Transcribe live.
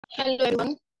Hello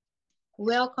everyone,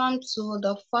 welcome to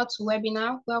the fourth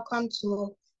webinar. Welcome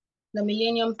to the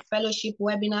Millennium Fellowship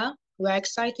webinar. We're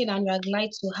excited and we're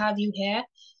glad to have you here.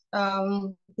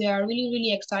 We are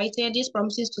really excited. This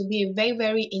promises to be a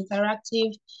very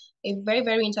interactive,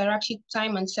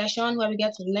 time and session where we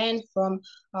get to learn from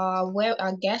where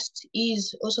our guest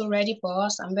is also ready for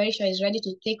us. I'm very sure he's ready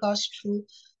to take us through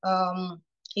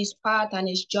his path and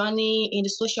his journey in the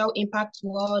social impact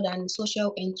world and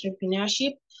social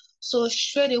entrepreneurship. So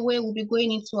straight away, we'll be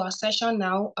going into our session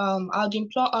now. I would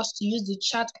implore us to use the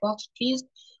chat box, please.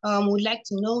 Would like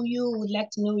to know you, would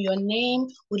like to know your name,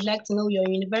 would like to know your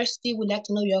university, would like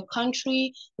to know your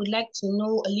country, would like to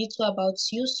know a little about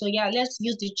you. So yeah, let's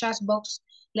use the chat box.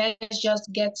 Let's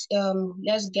just get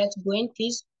going,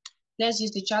 please. Let's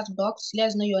use the chat box.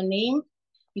 Let's know your name.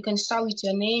 You can start with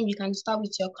your name, you can start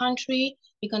with your country,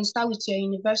 you can start with your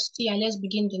university, and let's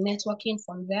begin the networking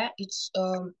from there.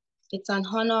 It's an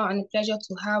honor and a pleasure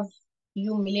to have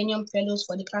you Millennium Fellows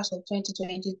for the class of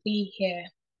 2023 here.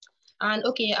 And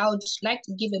okay, I would like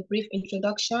to give a brief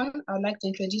introduction. I would like to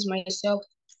introduce myself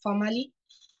formally.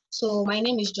 So my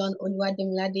name is John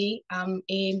Oluwademilade. I'm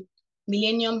a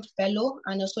Millennium Fellow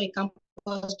and also a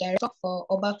campus director for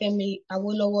Obafemi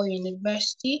Awolowo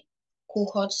University,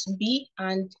 Cohorts B.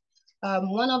 And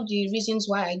one of the reasons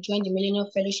why I joined the Millennium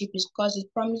Fellowship is because it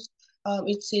promised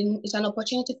it's an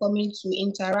opportunity for me to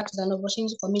interact, it's an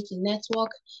opportunity for me to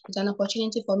network, it's an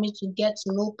opportunity for me to get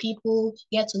to know people,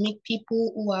 get to meet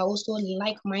people who are also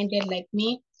like-minded like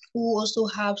me, who also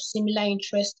have similar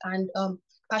interests and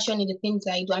passion in the things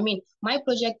I do. I mean, my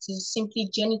project is simply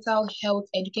genital health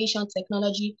education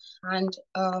technology, and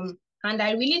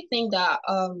I really think that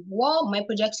what my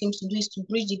project seems to do is to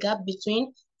bridge the gap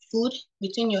between food,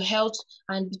 between your health,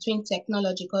 and between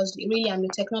technology, because really I'm a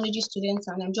technology student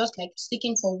and I'm just like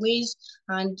seeking for ways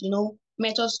and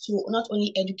methods to not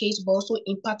only educate but also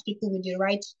impact people with the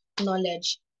right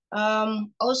knowledge.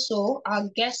 Also, our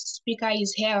guest speaker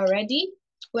is here already.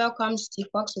 Welcome, Steve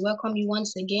Fox. Welcome you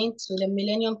once again to the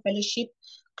Millennium Fellowship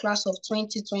class of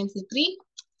 2023.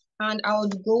 And I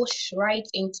would go right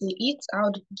into it. I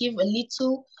would give a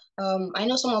little, I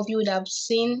know some of you would have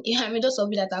seen, I mean, those of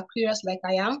you that are curious like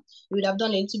I am, you would have done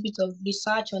a little bit of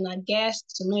research on our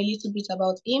guest to know a little bit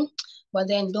about him. But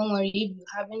then don't worry, if you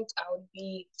haven't, I would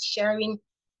be sharing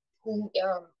who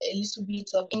a little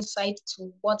bit of insight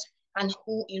to what and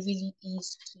who he really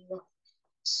is to you.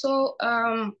 So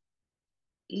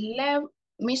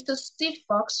Mr. Steve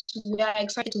Fox, we are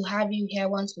excited to have you here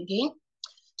once again.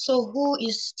 So who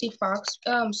is Steve Fox?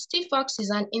 Steve Fox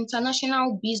is an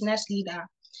international business leader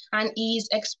and he is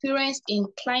experienced in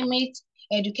climate,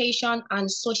 education,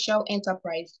 and social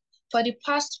enterprise. For the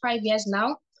past 5 years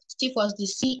now, Steve was the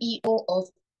CEO of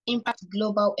Impact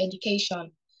Global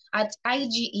Education. At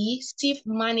IGE, Steve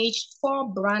managed 4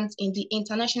 brands in the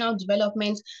international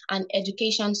development and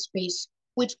education space.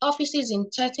 With offices in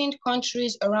 13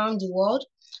 countries around the world,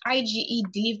 IGE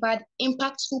delivered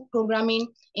impactful programming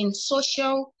in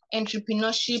social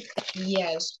entrepreneurship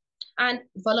years and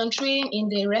volunteering in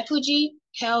the refugee,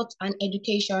 health, and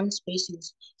education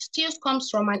spaces. Steve comes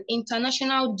from an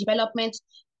international development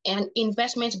and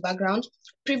investment background,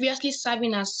 previously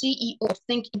serving as CEO of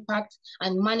Think Impact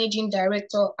and Managing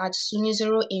Director at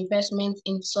Sunizero Investment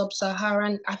in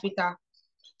Sub-Saharan Africa.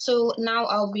 So now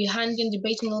I'll be handing the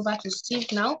baton over to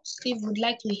Steve now. Steve, would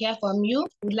like to hear from you.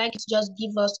 Would like to just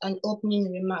give us an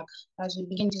opening remark as we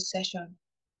begin this session.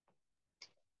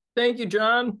 Thank you,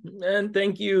 John. And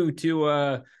thank you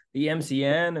to the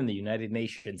MCN and the United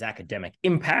Nations Academic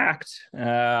Impact.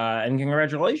 And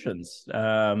congratulations,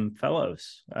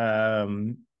 fellows.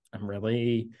 I'm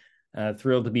really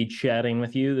thrilled to be chatting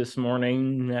with you this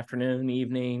morning, afternoon,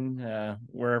 evening,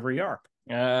 wherever you are.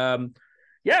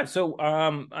 Yeah, so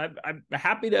I'm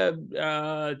happy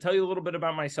to tell you a little bit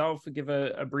about myself, give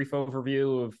a brief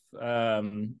overview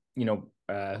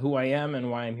of who I am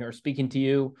and why I'm here speaking to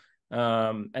you,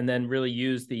 and then really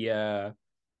use the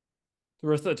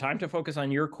rest of the time to focus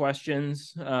on your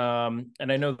questions. And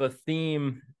I know the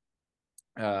theme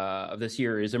of this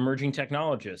year is emerging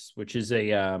technologists, which is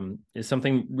is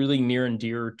something really near and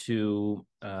dear to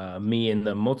me in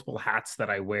the multiple hats that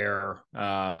I wear,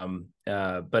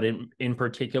 but in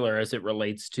particular as it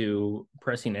relates to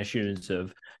pressing issues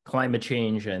of climate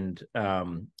change and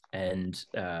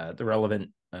the relevant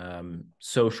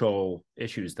social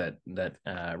issues that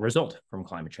result from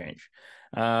climate change.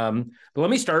 But let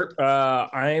me start.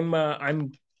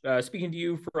 I'm speaking to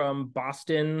you from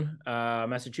Boston,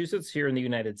 Massachusetts, here in the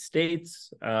United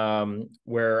States,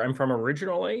 where I'm from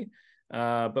originally.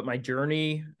 But my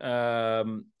journey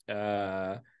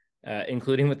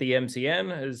including with the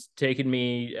MCN, has taken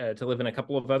me to live in a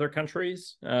couple of other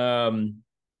countries.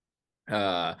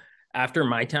 After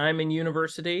my time in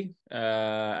university,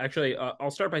 actually,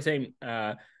 I'll start by saying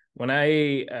when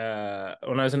I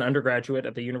was an undergraduate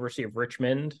at the University of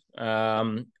Richmond,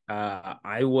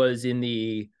 I was in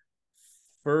the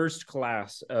first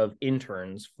class of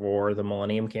interns for the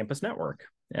Millennium Campus Network.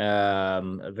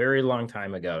 A very long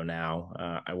time ago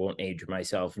now. I won't age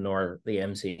myself nor the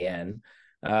MCN.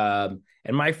 And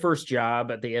my first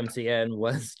job at the MCN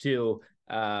was to,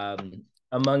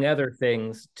 among other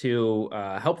things, to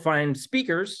help find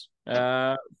speakers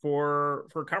for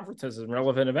conferences and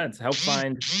relevant events, help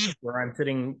find where I'm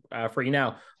sitting for you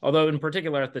now. Although in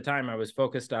particular at the time I was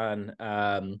focused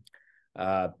on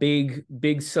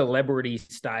big celebrity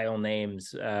style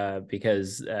names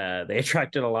because they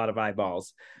attracted a lot of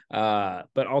eyeballs,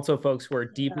 but also folks who are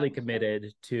deeply committed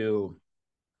to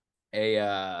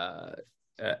an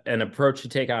approach to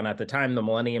take on, at the time, the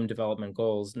Millennium Development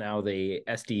Goals, now the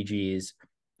SDGs,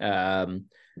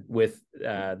 with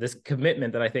this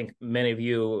commitment that I think many of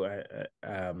you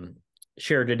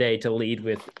share today, to lead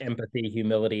with empathy,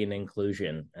 humility, and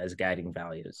inclusion as guiding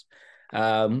values.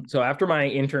 So after my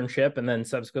internship and then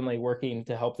subsequently working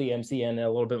to help the MCN in a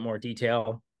little bit more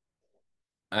detail,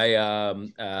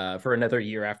 I for another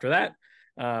year after that,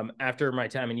 after my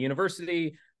time in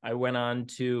university, I went on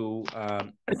to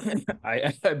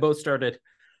I both started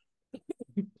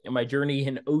my journey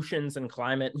in oceans and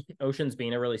climate, oceans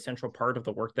being a really central part of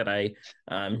the work that I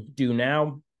do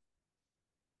now,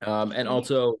 and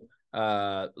also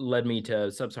led me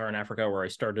to sub-Saharan Africa, where I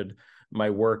started my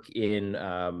work in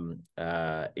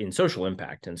social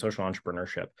impact and social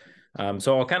entrepreneurship.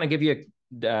 So I'll kind of give you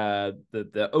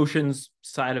the oceans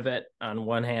side of it on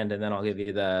one hand, and then I'll give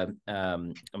you the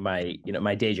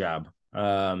my day job.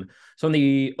 So on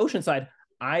the ocean side,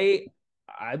 I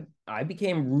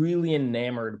became really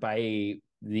enamored by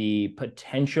the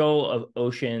potential of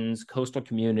oceans, coastal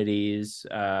communities,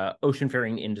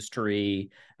 oceanfaring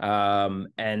industry,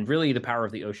 and really the power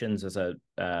of the oceans as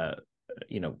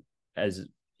as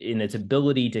in its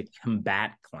ability to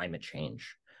combat climate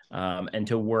change, and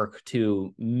to work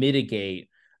to mitigate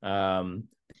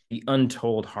the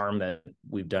untold harm that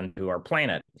we've done to our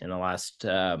planet in the last,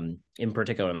 in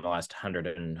particular, in the last 100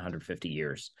 and 150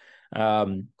 years.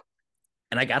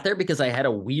 And I got there because I had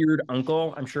a weird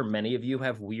uncle. I'm sure many of you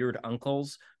have weird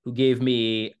uncles who gave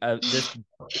me this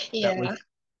book. Yeah. That was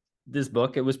this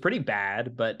book. It was pretty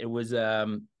bad, but it was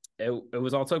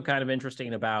also kind of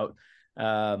interesting about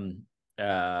how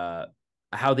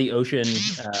the ocean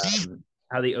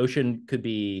could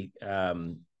be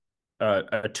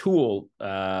a tool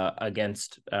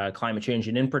against climate change,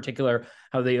 and in particular,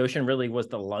 how the ocean really was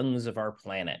the lungs of our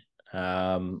planet,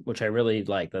 which I really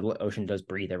like. The ocean does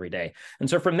breathe every day. And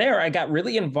so from there, I got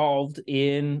really involved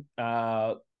in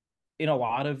a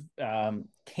lot of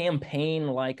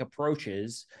campaign-like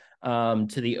approaches to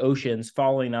the oceans,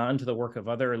 following on to the work of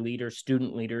other leaders,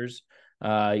 student leaders,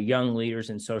 young leaders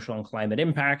in social and climate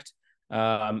impact,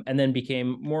 and then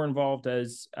became more involved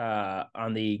as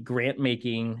on the grant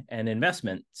making and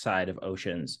investment side of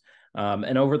oceans.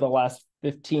 And over the last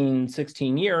 15,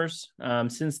 16 years,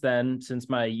 since then, since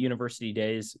my university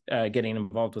days, getting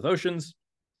involved with oceans,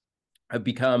 I've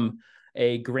become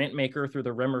a grant maker through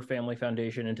the Rimmer Family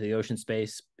Foundation into the ocean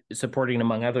space, supporting,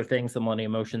 among other things, the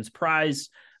Millennium Oceans Prize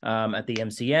at the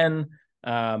MCN,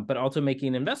 but also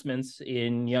making investments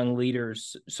in young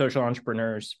leaders, social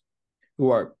entrepreneurs who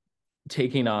are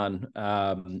taking on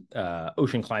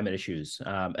ocean climate issues.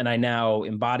 And I now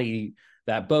embody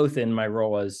that both in my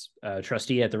role as a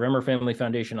trustee at the Rimmer Family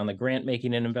Foundation on the grant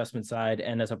making and investment side,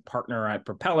 and as a partner at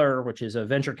Propeller, which is a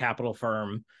venture capital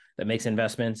firm that makes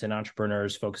investments in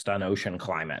entrepreneurs focused on ocean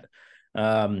climate.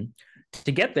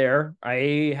 To get there,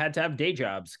 I had to have day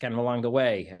jobs kind of along the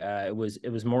way. It was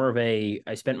more of I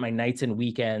spent my nights and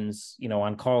weekends,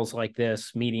 on calls like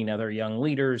this, meeting other young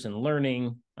leaders and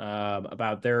learning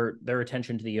about their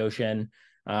attention to the ocean.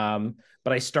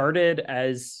 But I started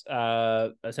as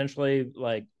essentially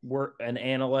like an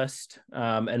analyst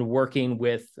and working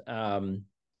with an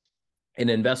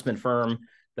investment firm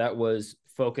that was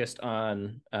focused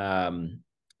on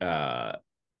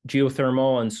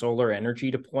geothermal and solar energy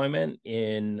deployment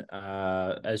in,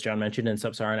 as John mentioned, in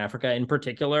sub-Saharan Africa. In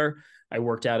particular, I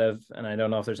worked out of, and I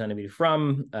don't know if there's anybody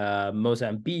from,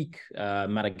 Mozambique,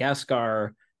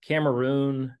 Madagascar,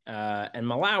 Cameroon, and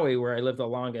Malawi, where I lived the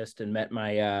longest and met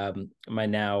my my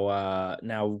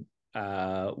now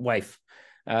wife.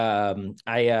 I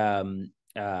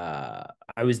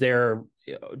was there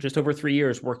just over 3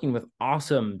 years working with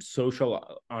awesome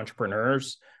social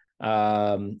entrepreneurs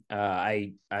In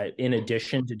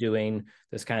addition to doing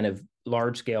this kind of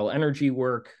large scale energy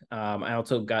work, I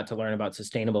also got to learn about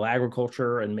sustainable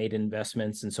agriculture and made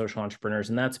investments in social entrepreneurs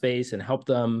in that space and helped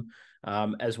them,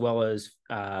 as well as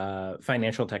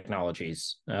financial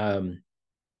technologies.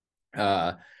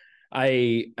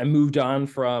 I moved on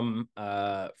from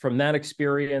that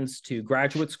experience to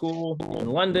graduate school in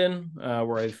London,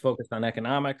 where I focused on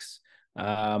economics.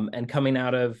 And coming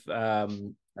out of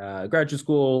graduate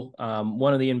school,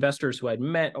 one of the investors who I'd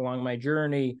met along my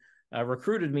journey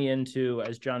recruited me into,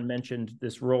 as John mentioned,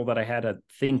 this role that I had at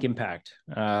Think Impact.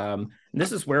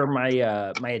 This is where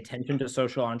my my attention to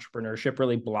social entrepreneurship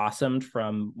really blossomed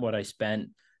from what I spent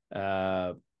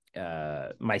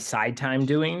my side time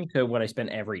doing to what I spent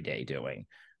every day doing.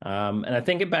 And I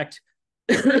Think Impact,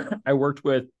 I worked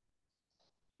with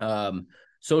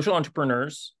social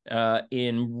entrepreneurs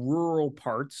in rural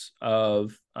parts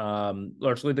of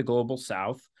largely the global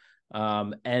South,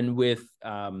 and with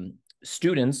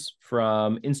students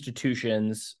from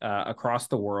institutions across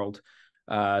the world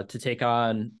to take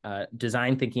on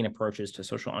design thinking approaches to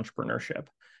social entrepreneurship.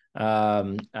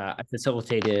 I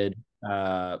facilitated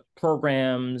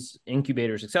programs,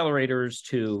 incubators, accelerators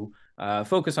to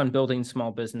focus on building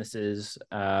small businesses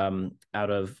out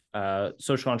of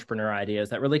social entrepreneur ideas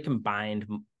that really combined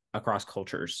across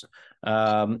cultures.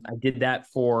 I did that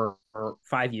for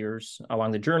 5 years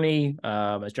along the journey.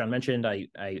 As John mentioned, I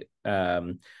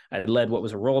led what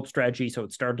was a roll-up strategy. So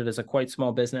it started as a quite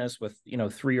small business with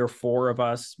 3 or 4 of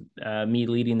us, me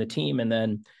leading the team, and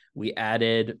then we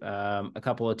added a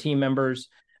couple of team members.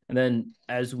 And then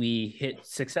as we hit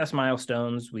success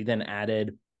milestones, we then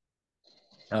added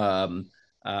other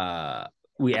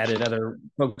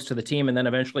folks to the team, and then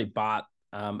eventually bought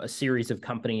a series of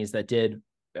companies that did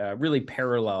really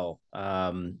parallel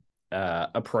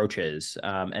approaches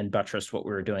and buttressed what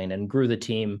we were doing, and grew the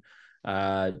team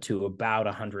to about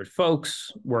 100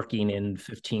 folks working in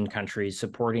 15 countries,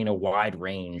 supporting a wide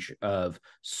range of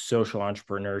social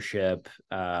entrepreneurship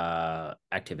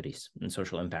activities and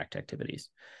social impact activities.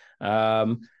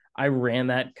 I ran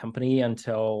that company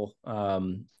until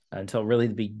really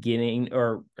the beginning,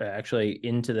 or actually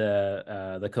into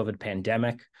the COVID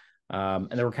pandemic.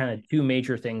 And there were kind of 2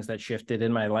 major things that shifted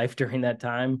in my life during that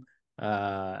time.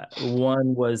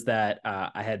 One was that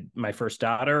I had my first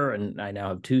daughter, and I now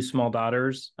have 2 small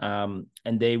daughters, and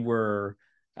they were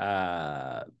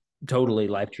totally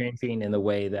life-changing in the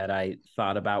way that I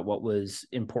thought about what was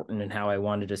important and how I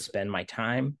wanted to spend my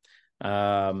time.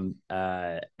 And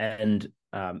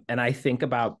I think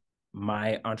about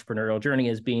my entrepreneurial journey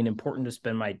as being important to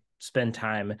spend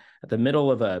time at the middle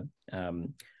of a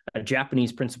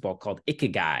Japanese principle called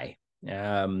ikigai.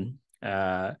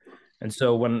 And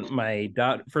so when my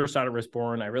first daughter was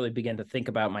born, I really began to think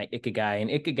about my ikigai.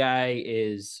 And ikigai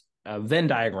is a Venn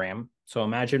diagram. So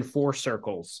imagine 4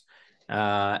 circles,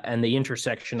 and the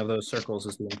intersection of those circles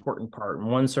is the important part. And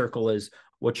one circle is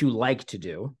what you like to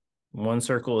do. One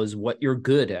circle is what you're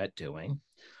good at doing.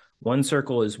 One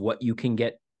circle is what you can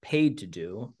get paid to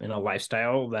do in a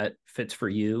lifestyle that fits for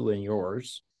you and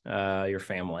yours, your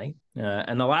family.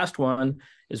 And the last one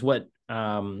is what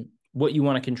you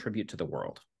want to contribute to the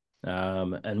world,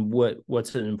 and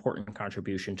what's an important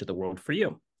contribution to the world for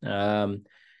you. And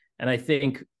I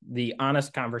think the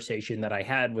honest conversation that I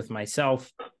had with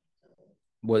myself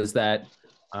was that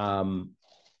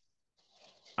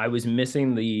I was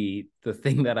missing the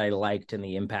thing that I liked and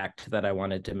the impact that I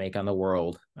wanted to make on the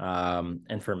world.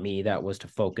 And for me, that was to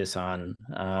focus on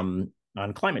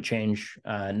climate change,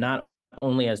 not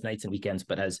only as nights and weekends,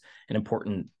 but as an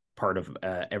important part of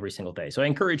every single day. So I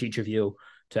encourage each of you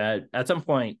to, at some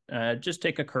point, just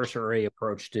take a cursory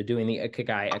approach to doing the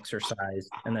Ikigai exercise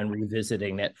and then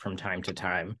revisiting it from time to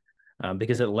time,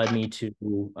 because it led me to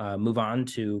move on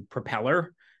to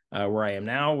Propeller, where I am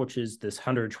now, which is this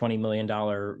 $120 million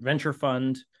venture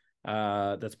fund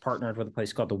that's partnered with a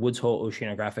place called the Woods Hole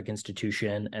Oceanographic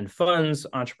Institution, and funds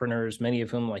entrepreneurs, many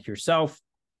of whom, like yourself,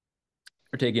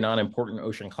 are taking on important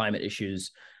ocean climate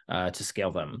issues to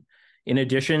scale them. In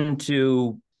addition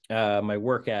to my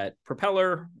work at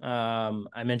Propeller,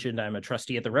 I mentioned I'm a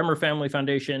trustee at the Remmer Family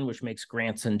Foundation, which makes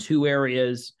grants in 2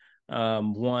 areas.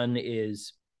 One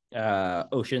is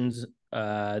oceans.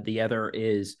 The other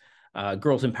is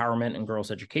girls' empowerment and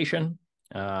girls' education.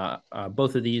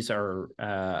 Both of these are,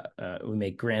 we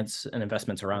make grants and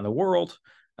investments around the world.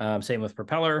 Same with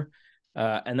Propeller.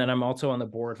 And then I'm also on the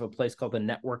board of a place called the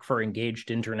Network for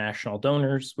Engaged International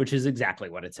Donors, which is exactly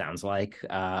what it sounds like,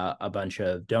 a bunch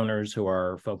of donors who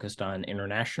are focused on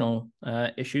international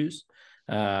issues.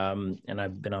 And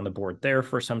I've been on the board there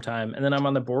for some time. And then I'm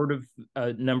on the board of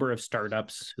a number of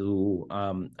startups who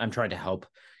I'm trying to help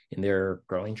in their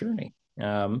growing journey.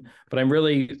 But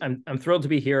I'm thrilled to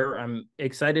be here. I'm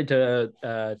excited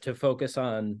to focus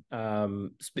on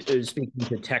speaking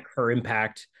to tech for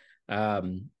impact,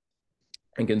 and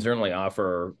can certainly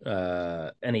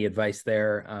offer any advice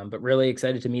there. But really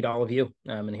excited to meet all of you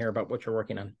and hear about what you're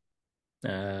working on.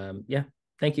 Yeah,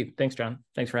 thank you. Thanks, John.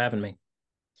 Thanks for having me.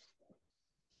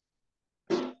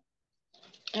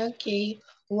 Okay.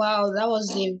 Wow, that was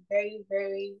a very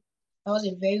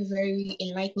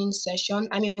enlightening session.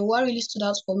 I mean, what really stood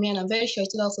out for me, and I'm very sure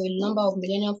it stood out for a number of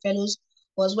Millennium Fellows,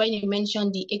 was when you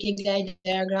mentioned the Ikigai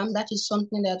diagram. That is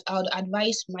something that I would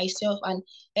advise myself and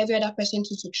every other person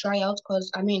to try out,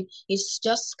 because I mean, it's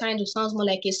just kind of sounds more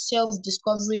like a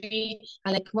self-discovery,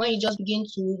 and like when you just begin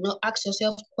to ask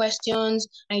yourself questions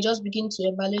and you just begin to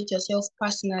evaluate yourself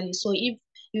personally. So if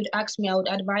you'd ask me, I would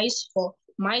advise for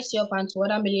myself and to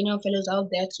other Millennium Fellows out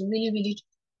there to really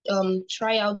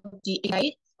try out the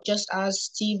AI, just as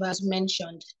Steve has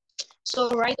mentioned.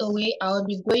 So right away, I'll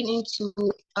be going into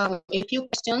a few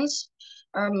questions.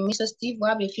 Mr. Steve, we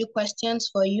have a few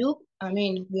questions for you. I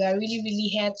mean, we are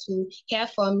really here to hear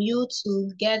from you,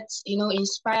 to get,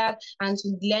 inspired and to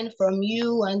learn from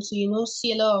you and to,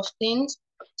 see a lot of things.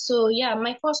 So yeah,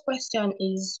 my first question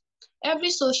is,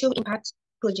 every social impact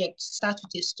project starts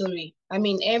with a story. I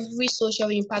mean, every social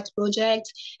impact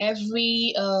project,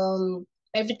 everything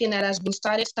that has been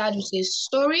starts with a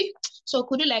story. So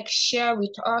could you like share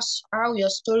with us how your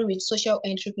story with social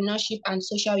entrepreneurship and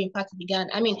social impact began?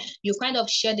 I mean, you kind of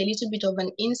shared a little bit of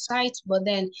an insight, but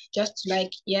then just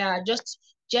like, yeah, just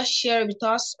share with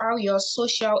us how your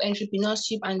social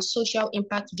entrepreneurship and social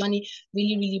impact journey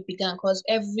really began, because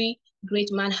every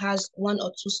great man has one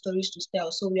or two stories to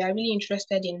tell. So we are really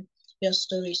interested in your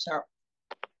story, sir.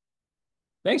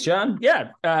 Thanks, John.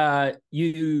 Yeah,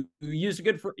 you used a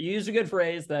good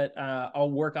phrase that I'll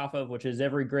work off of, which is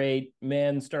every great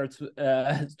man starts with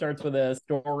a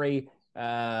story.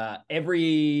 My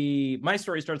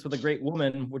story starts with a great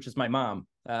woman, which is my mom.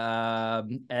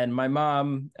 And my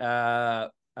mom, her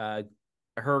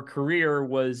career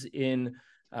was in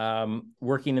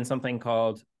working in something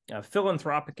called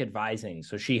philanthropic advising.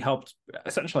 So she helped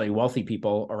essentially wealthy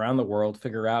people around the world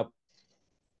figure out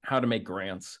how to make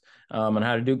grants and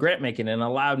how to do grant making, and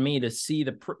allowed me to see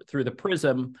through the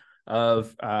prism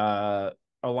of a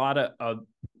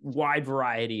wide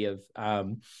variety of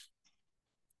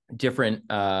different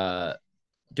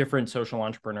social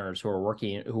entrepreneurs who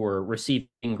are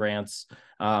receiving grants,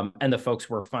 and the folks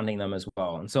who are funding them as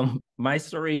well. And so my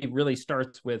story really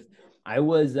starts with, I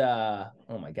was I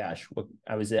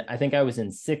think I was in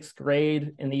 6th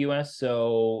grade in the US.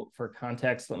 So for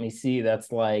context, let me see,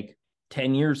 that's like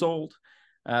 10 years old.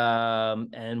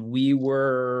 And I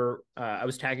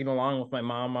was tagging along with my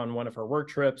mom on one of her work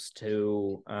trips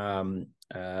to, or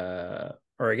I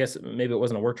guess maybe it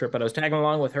wasn't a work trip, but I was tagging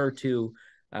along with her to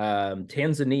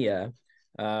Tanzania.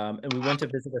 And we went to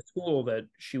visit a school that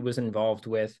she was involved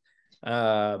with.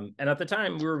 And at the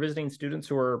time, we were visiting students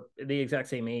who were the exact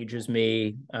same age as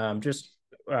me, just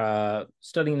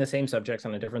studying the same subjects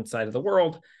on a different side of the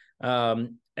world.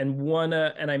 And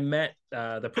I met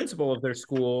the principal of their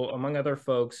school, among other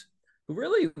folks, who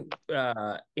really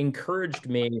encouraged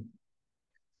me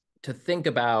to think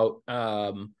about,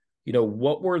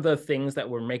 what were the things that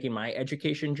were making my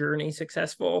education journey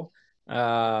successful,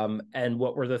 and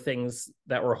what were the things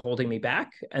that were holding me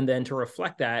back, and then to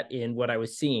reflect that in what I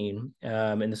was seeing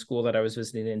in the school that I was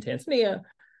visiting in Tanzania.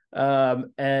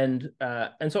 And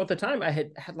so at the time I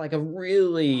had like a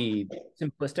really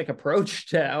simplistic approach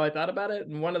to how I thought about it.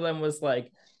 And one of them was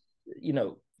like,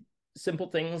 simple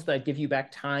things that give you back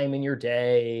time in your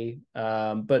day,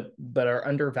 but are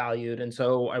undervalued. And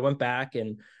so I went back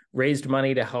and raised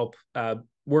money to help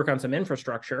work on some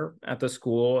infrastructure at the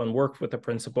school and worked with the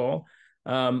principal.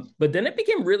 But then it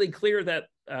became really clear that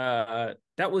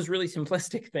that was really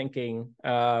simplistic thinking,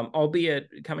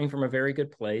 albeit coming from a very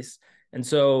good place. And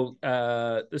so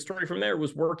the story from there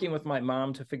was working with my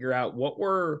mom to figure out what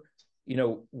were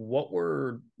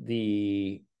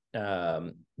the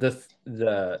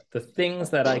things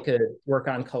that I could work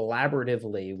on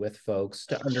collaboratively with folks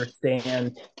to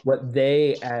understand what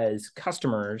they as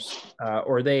customers,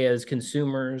 or they as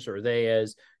consumers, or they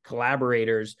as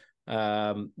collaborators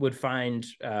would find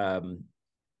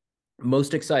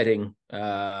most exciting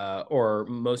or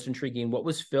most intriguing, what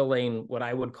was filling what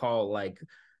I would call like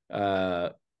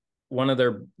one of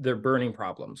their burning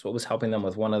problems, what was helping them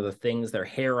with one of the things, their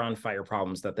hair on fire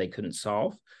problems that they couldn't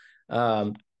solve.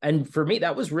 And for me,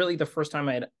 that was really the first time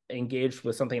I had engaged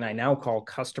with something I now call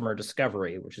customer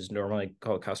discovery, which is normally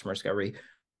called customer discovery.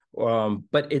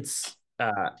 But it's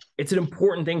an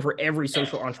important thing for every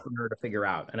social entrepreneur to figure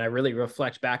out. And I really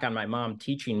reflect back on my mom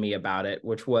teaching me about it,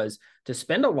 which was to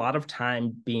spend a lot of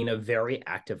time being a very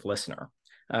active listener.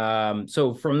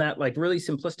 So from that, like, really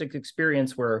simplistic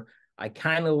experience where I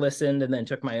kind of listened and then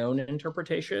took my own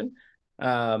interpretation,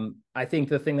 I think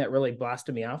the thing that really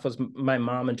blasted me off was my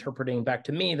mom interpreting back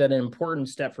to me that an important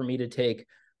step for me to take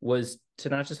was to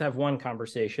not just have one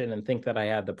conversation and think that I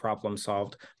had the problem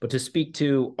solved, but to speak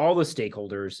to all the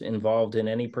stakeholders involved in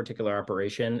any particular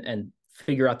operation and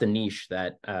figure out the niche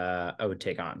that I would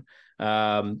take on.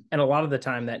 And a lot of the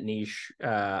time that niche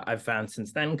I've found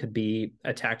since then could be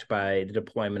attacked by the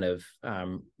deployment of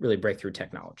really breakthrough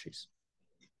technologies.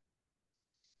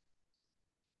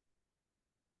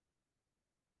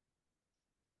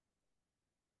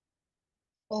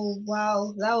 Oh,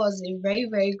 wow, that was a very,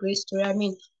 very great story. I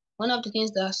mean, one of the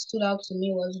things that stood out to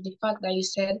me was the fact that you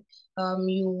said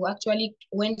you actually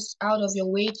went out of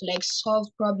your way to like solve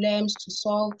problems, to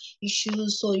solve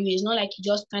issues. So it's not like you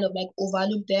just kind of like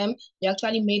overlooked them. You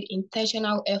actually made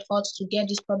intentional efforts to get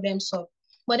this problem solved.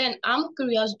 But then I'm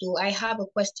curious though, I have a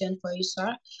question for you,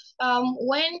 sir.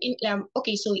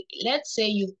 Okay, so let's say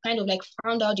you kind of like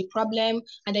found out the problem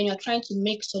and then you're trying to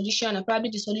make solution, and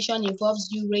probably the solution involves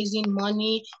you raising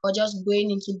money or just going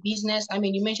into business. I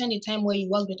mean, you mentioned the time where you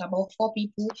worked with about 4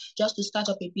 people just to start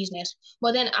up a business.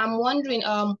 But then I'm wondering,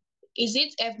 is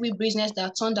it every business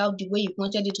that turned out the way you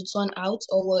wanted it to turn out,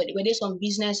 or were there some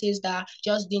businesses that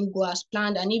just didn't go as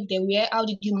planned? And if they were, how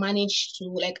did you manage to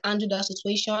like handle that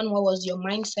situation? What was your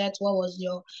mindset?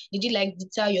 Did it like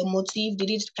deter your motive?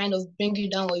 Did it kind of bring you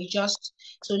down, or you just,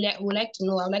 would like to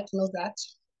know, I'd like to know that.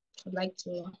 I'd like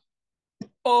to.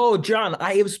 Oh, John,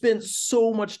 I have spent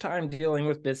so much time dealing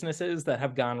with businesses that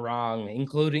have gone wrong,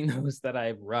 including those that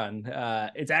I've run.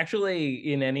 It's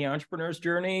actually in any entrepreneur's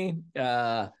journey,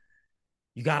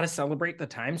 you got to celebrate the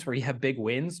times where you have big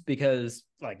wins, because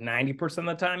like 90% of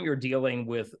the time you're dealing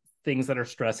with things that are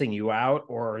stressing you out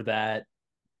or that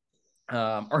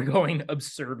are going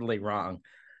absurdly wrong.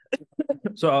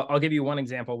 So I'll give you one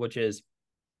example, which is,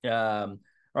 or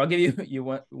I'll give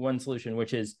you one solution,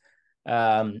 which is,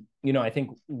 I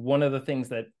think one of the things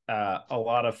that a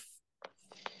lot of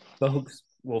folks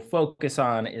will focus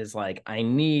on is like, I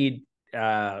need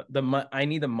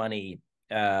the money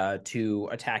to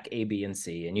attack A, B, and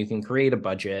C, and you can create a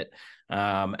budget,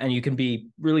 and you can be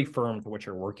really firm with what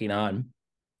you're working on.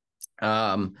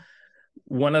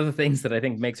 One of the things that I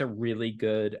think makes a really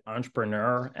good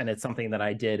entrepreneur, and it's something that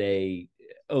I did a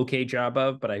okay job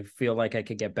of, but I feel like I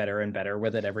could get better and better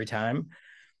with it every time,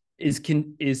 is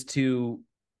to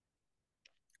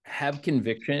have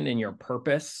conviction in your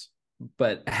purpose,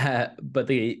 but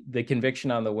the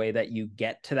conviction on the way that you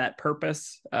get to that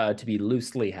purpose to be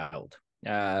loosely held,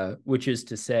 which is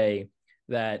to say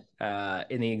that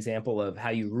in the example of how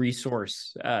you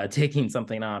resource taking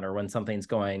something on, or when something's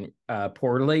going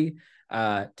poorly,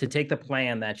 to take the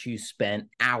plan that you spent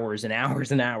hours and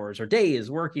hours and hours or days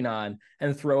working on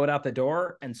and throw it out the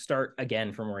door and start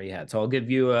again from where you had. So I'll give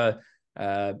you a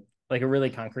really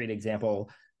concrete example.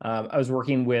 I was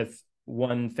working with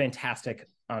one fantastic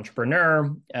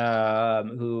entrepreneur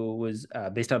who was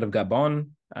based out of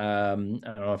Gabon. I don't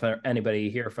know if anybody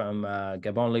here from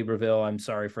Gabon, Libreville. I'm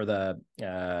sorry for the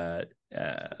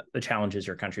challenges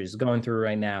your country is going through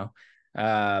right now.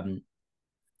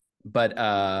 But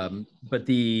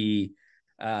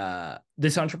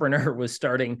this entrepreneur was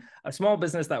starting a small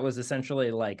business that was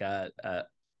essentially like a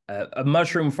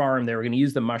mushroom farm. They were going to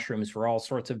use the mushrooms for all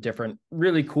sorts of different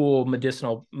really cool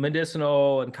medicinal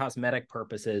and cosmetic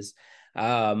purposes.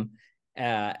 And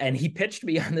he pitched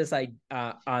me on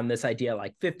this idea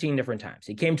like 15 different times.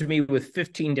 He came to me with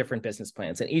 15 different business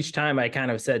plans, and each time I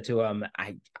kind of said to him,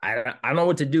 I don't know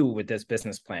what to do with this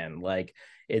business plan. Like,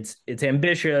 it's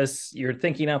ambitious, you're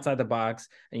thinking outside the box,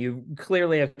 and you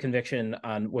clearly have conviction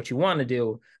on what you want to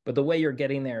do, but the way you're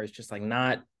getting there is just like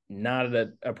not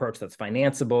an approach that's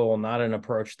financeable, not an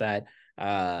approach that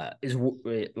is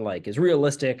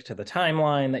realistic to the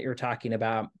timeline that you're talking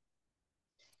about.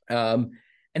 And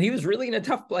he was really in a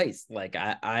tough place. Like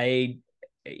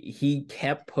he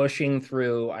kept pushing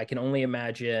through. I can only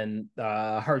imagine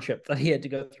the hardship that he had to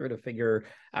go through to figure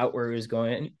out where he was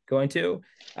going to.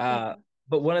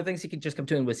 But one of the things he could just come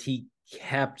to was he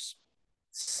kept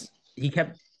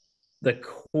the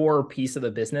core piece of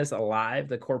the business alive,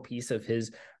 the core piece of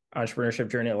his entrepreneurship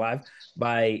journey alive,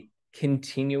 by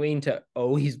continuing to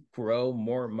always grow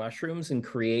more mushrooms and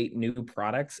create new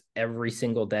products every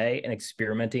single day and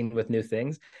experimenting with new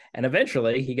things. And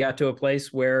eventually he got to a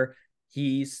place where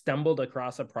he stumbled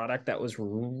across a product that was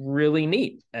really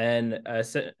neat and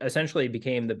essentially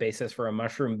became the basis for a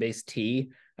mushroom-based tea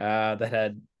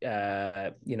that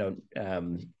had,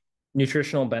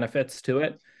 nutritional benefits to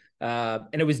it.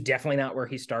 And it was definitely not where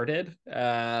he started.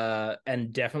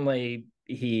 And definitely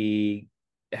he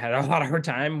had a lot of hard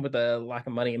time with a lack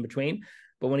of money in between.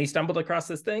 But when he stumbled across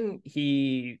this thing,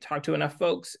 he talked to enough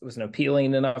folks. It was an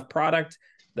appealing enough product.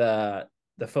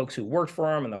 The folks who worked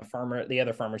for him and the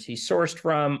other farmers he sourced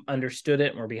from understood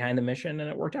it and were behind the mission, and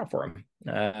it worked out for him.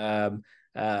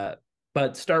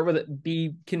 But start with it.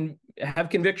 Have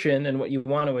conviction in what you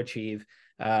want to achieve,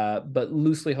 but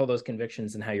loosely hold those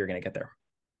convictions in how you're going to get there.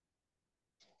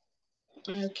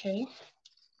 Okay.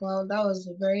 Well, that was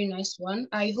a very nice one.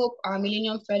 I hope our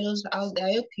Millennium Fellows out there,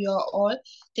 I hope you're all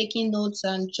taking notes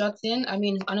and jotting. I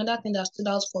mean, another thing that stood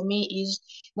out for me is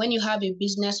when you have a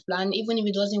business plan, even if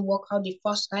it doesn't work out the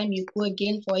first time, you go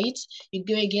again for it,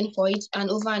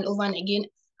 and over and again.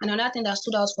 Another thing that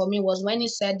stood out for me was when he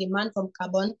said the man from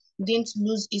Carbon didn't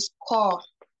lose his core.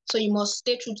 So you must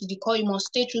stay true to the core. You must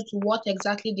stay true to what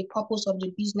exactly the purpose of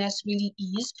the business really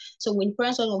is. So in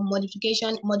terms of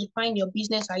modifying your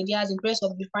business ideas, in terms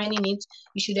of refining it,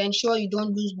 you should ensure you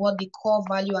don't lose what the core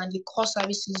value and the core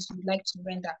services you'd like to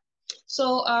render.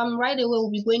 So right away, we'll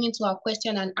be going into our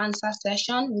question and answer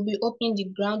session. We'll be opening the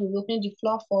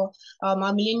floor for our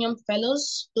Millennium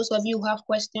Fellows. Those of you who have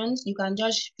questions, you can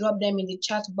just drop them in the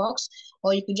chat box,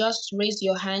 or you could just raise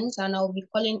your hands, and I'll be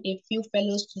calling a few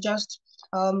fellows to just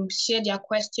share their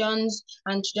questions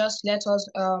and to just let us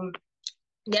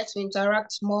get to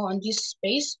interact more on this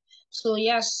space. So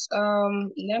yes,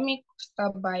 let me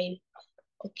start by,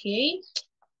 okay,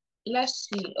 let's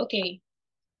see, okay.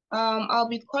 I'll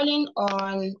be calling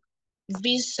on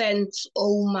Vincent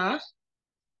Oma.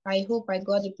 I hope I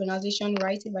got the pronunciation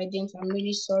right. If I didn't, I'm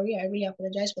really sorry. I really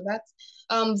apologize for that.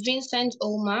 Vincent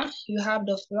Oma, you have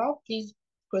the floor. Please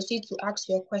proceed to ask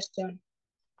your question.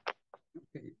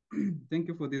 Okay. Thank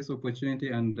you for this opportunity,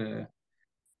 and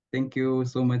thank you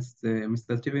so much,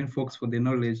 Mr. Stephen Fox, for the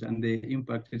knowledge and the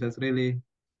impact. It has really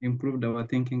improved our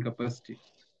thinking capacity.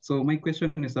 So my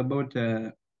question is about,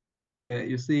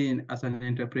 you see, as an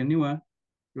entrepreneur,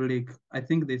 like, I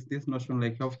think there's this notion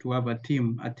like you have to have a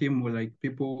team with like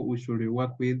people who should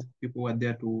work with, people who are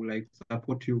there to like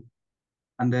support you.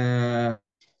 And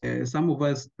some of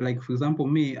us, like for example,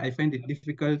 me, I find it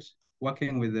difficult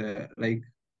working with the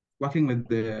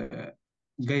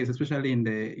guys, especially in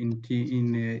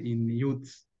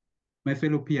youths, my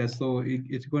fellow peers. So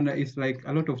it's like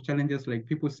a lot of challenges. Like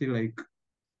people see like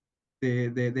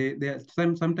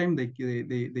sometimes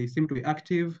they seem to be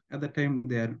active, other time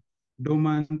they are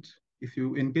dormant. If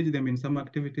you engage them in some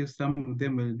activities, a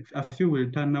few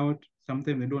will turn out,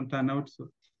 sometimes they don't turn out. So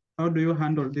how do you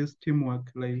handle this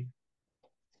teamwork, like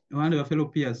you handle your fellow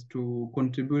peers to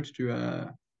contribute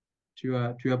to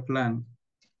your plan?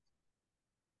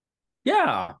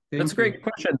 Yeah, that's a great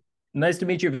question. Nice to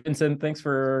meet you, Vincent. Thanks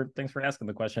for asking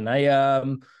the question.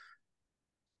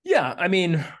 Yeah, I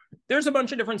mean, there's a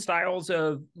bunch of different styles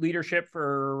of leadership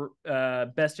for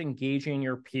best engaging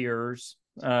your peers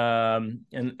and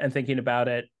thinking about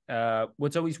it.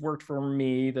 What's always worked for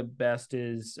me the best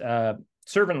is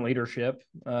servant leadership,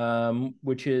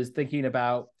 which is thinking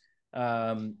about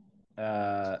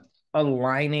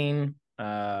aligning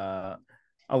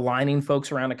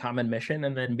folks around a common mission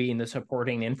and then being the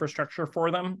supporting infrastructure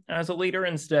for them as a leader,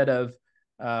 instead of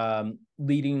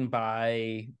leading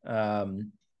by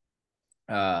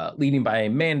a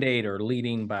mandate or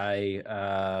leading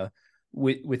by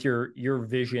with your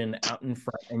vision out in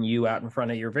front and you out in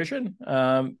front of your vision.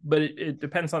 But it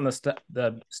depends on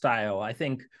the style. I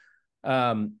think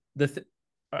one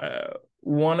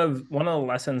of the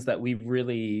lessons that we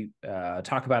really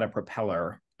talk about at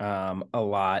Propeller a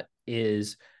lot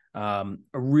is a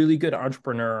really good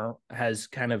entrepreneur has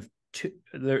kind of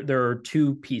there are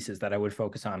two pieces that I would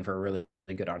focus on for a really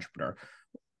good entrepreneur.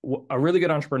 A really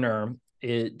good entrepreneur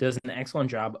does an excellent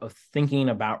job of thinking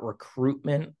about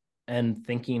recruitment and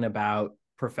thinking about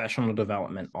professional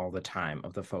development all the time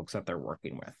of the folks that they're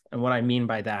working with. And what I mean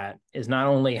by that is not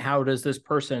only how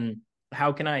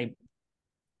can I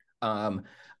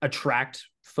attract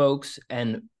folks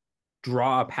and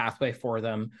draw a pathway for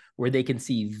them where they can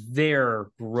see their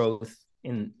growth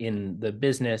in the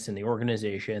business and the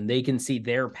organization. They can see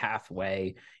their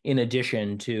pathway in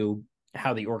addition to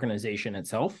how the organization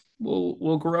itself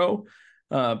will grow.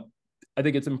 I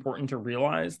think it's important to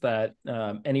realize that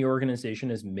any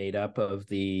organization is made up of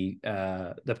the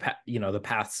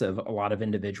paths of a lot of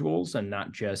individuals and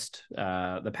not just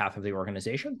the path of the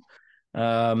organization.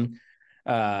 And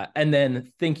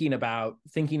then thinking about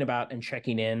and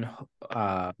checking in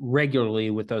regularly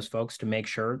with those folks to make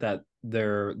sure that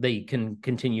they can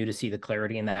continue to see the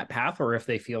clarity in that path, or if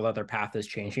they feel that their path is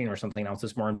changing or something else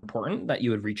is more important, that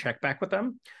you would recheck back with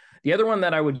them. The other one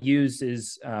that I would use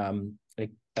is a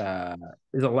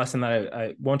lesson that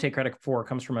I won't take credit for. It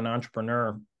comes from an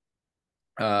entrepreneur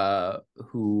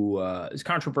who is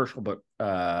controversial, but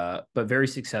very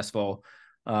successful.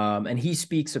 And he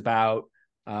speaks about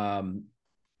a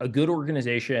good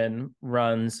organization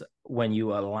runs when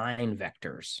you align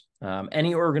vectors.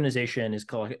 Any organization is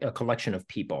a collection of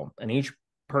people, and each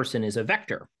person is a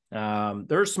vector.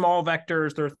 There are small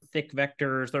vectors, there are thick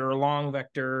vectors, there are long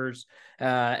vectors,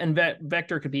 and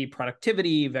vector could be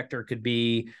productivity. Vector could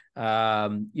be, how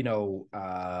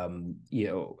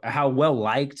well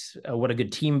liked, what a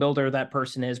good team builder that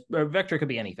person is. Vector could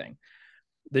be anything.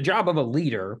 The job of a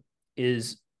leader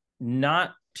is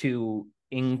not to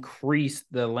increase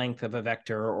the length of a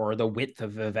vector or the width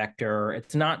of a vector.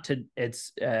 It's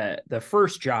the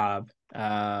first job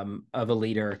of a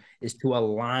leader is to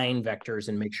align vectors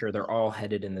and make sure they're all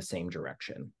headed in the same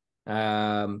direction.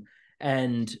 And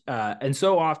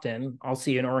so often I'll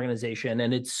see an organization,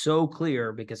 and it's so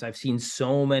clear because I've seen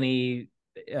so many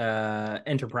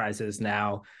enterprises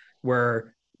now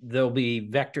where there'll be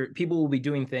people will be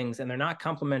doing things and they're not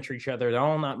complementary to each other. They're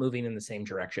all not moving in the same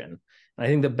direction. And I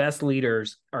think the best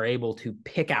leaders are able to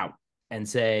pick out and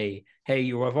say, hey,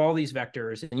 you have all these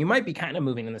vectors and you might be kind of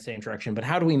moving in the same direction, but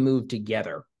how do we move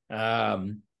together?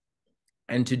 And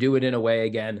to do it in a way,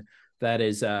 again, that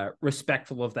is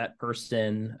respectful of that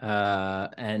person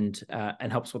and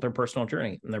helps with their personal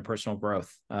journey and their personal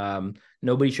growth.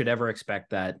 Nobody should ever expect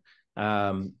that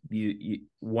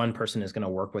one person is going to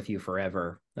work with you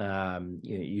forever.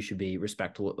 You should be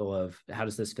respectful of how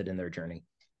does this fit in their journey.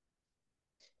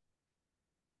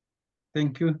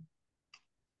 Thank you.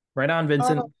 Right on,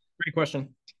 Vincent. Great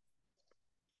question.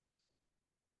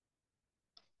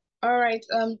 All right.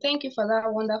 Thank you for that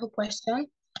wonderful question.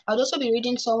 I'll also be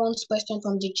reading someone's question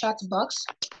from the chat box.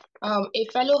 A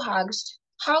fellow asked,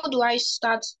 how do I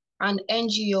start an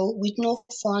NGO with no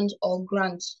funds or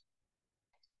grants?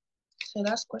 So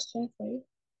that's a question for you.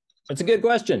 That's a good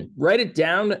question. Write it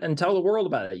down and tell the world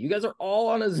about it. You guys are all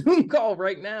on a Zoom call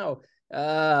right now.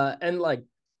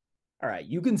 All right,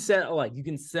 you can set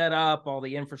up all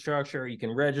the infrastructure, you can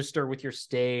register with your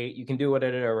state, you can do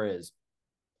whatever it is.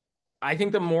 I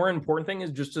think the more important thing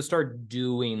is just to start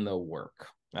doing the work.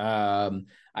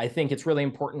 I think it's really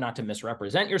important not to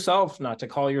misrepresent yourself, not to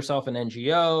call yourself an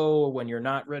NGO when you're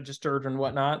not registered and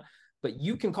whatnot, but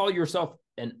you can call yourself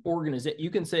an organization.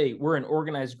 You can say we're an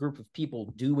organized group of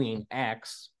people doing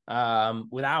X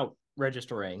without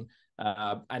registering.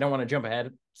 I don't want to jump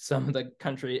ahead. Some of the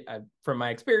country, from my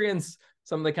experience,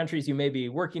 some of the countries you may be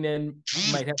working in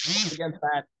might have against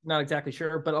that. Not exactly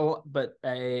sure, but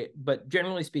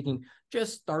generally speaking,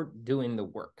 just start doing the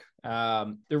work.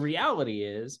 The reality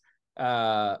is,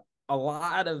 a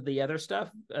lot of the other stuff,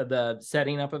 the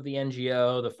setting up of the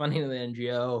NGO, the funding of the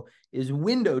NGO, is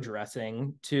window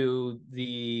dressing to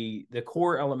the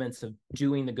core elements of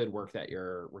doing the good work that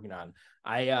you're working on.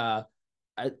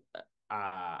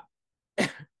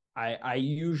 I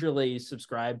usually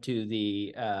subscribe to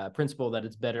the principle that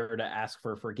it's better to ask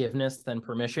for forgiveness than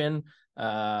permission.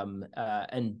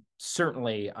 And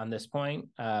certainly on this point,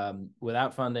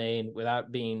 without funding,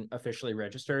 without being officially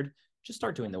registered, just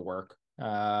start doing the work.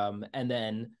 And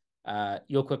then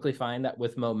you'll quickly find that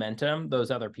with momentum, those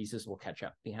other pieces will catch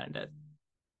up behind it.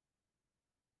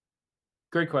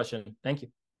 Great question. Thank you.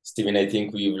 Stephen, I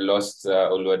think we've lost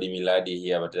Oluwadimilade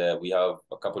here, but we have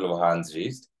a couple of hands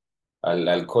raised.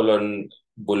 I'll call on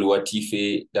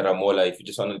Boluwatife Daramola if you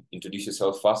just want to introduce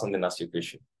yourself first and then ask your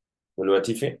question.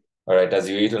 Boluwatife? All right, as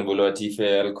you wait on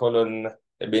Boluwatife, I'll call on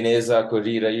Ebenezer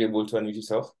Korir. Are you able to unmute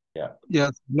yourself? Yeah.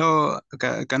 Yes. No.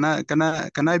 Can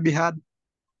I be heard?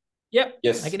 Yep.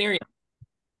 Yes. I can hear you.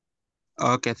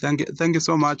 Okay. Thank you. Thank you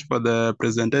so much for the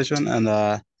presentation. And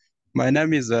my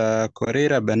name is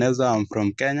Korir Ebenezer. I'm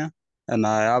from Kenya, and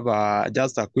I have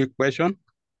just a quick question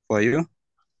for you.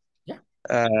 Yeah.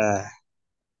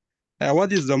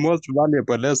 What is the most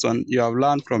valuable lesson you have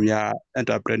learned from your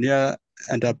entrepreneurial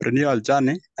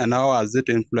journey, and how has it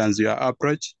influenced your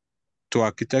approach to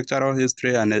architectural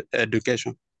history and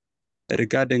education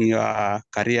regarding your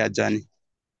career journey?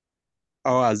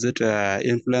 How has it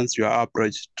influenced your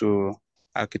approach to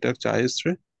architecture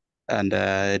history and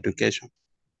education?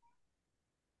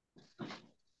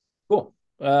 Cool.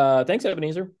 Thanks,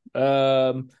 Ebenezer.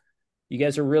 You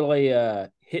guys are really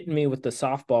hitting me with the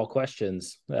softball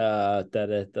questions. That's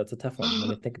a tough one. Let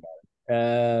me think about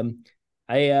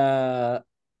it.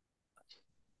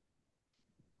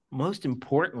 Most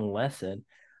important lesson.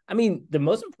 I mean, the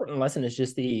most important lesson is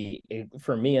just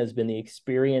for me has been the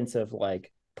experience of like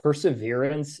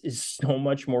perseverance is so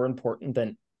much more important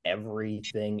than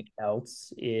everything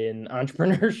else in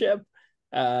entrepreneurship.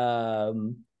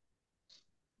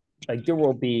 Like there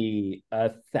will be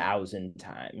 1,000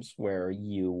 times where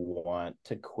you want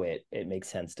to quit. It makes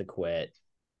sense to quit.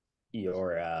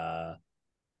 You're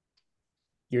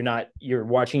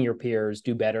watching your peers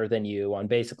do better than you on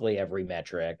basically every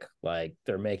metric. Like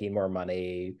they're making more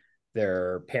money.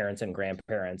 Their parents and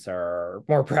grandparents are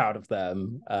more proud of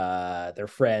them. Their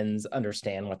friends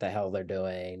understand what the hell they're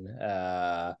doing.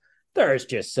 There's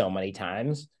just so many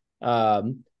times.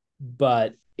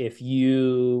 But if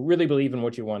you really believe in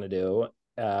what you want to do,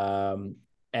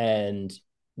 and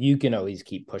you can always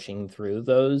keep pushing through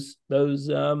those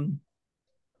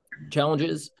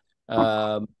challenges.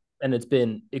 And it's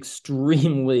been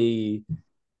extremely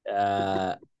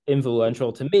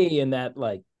influential to me in that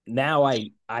like now I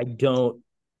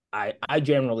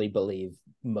generally believe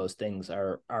most things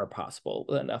are possible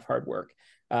with enough hard work.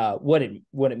 What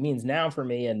it means now for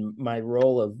me and my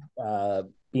role of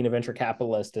being a venture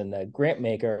capitalist and a grant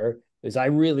maker is I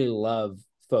really love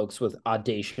folks with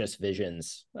audacious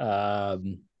visions.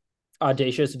 And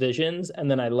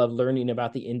then I love learning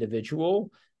about the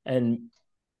individual and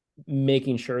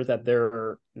making sure that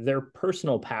their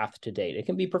personal path to date, it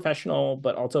can be professional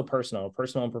but also personal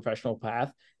and professional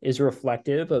path is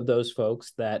reflective of those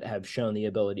folks that have shown the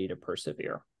ability to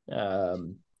persevere.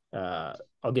 I'll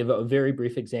give a very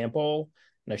brief example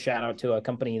and a shout out to a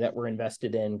company that we're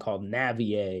invested in called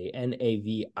Navier,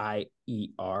 Navier.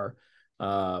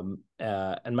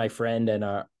 And my friend and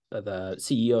the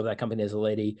CEO of that company is a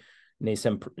lady named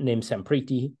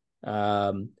Sampriti.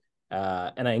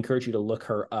 And I encourage you to look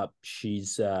her up.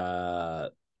 She's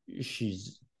got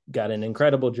an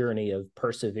incredible journey of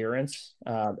perseverance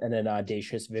and an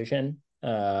audacious vision.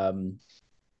 And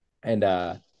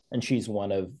she's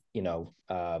one of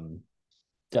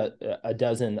a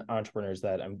dozen entrepreneurs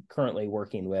that I'm currently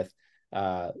working with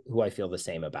who I feel the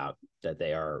same about, that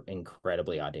they are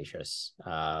incredibly audacious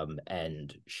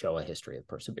and show a history of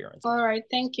perseverance. All right,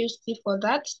 thank you, Steve, for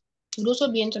that. We'll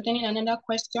also be entertaining another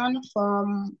question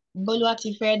from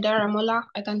Boluwatife Daramola.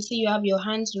 I can see you have your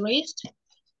hands raised.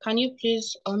 Can you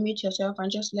please unmute yourself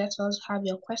and just let us have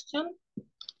your question?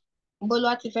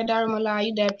 Boluwatife Daramola, are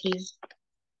you there, please?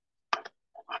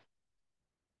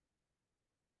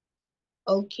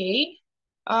 Okay.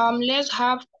 Let's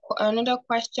have another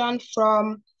question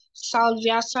from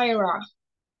Salvia Saira.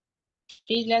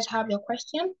 Please, let's have your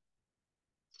question.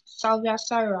 Salvia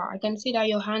Saira, I can see that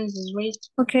your hands is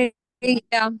raised. Okay.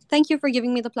 Yeah, thank you for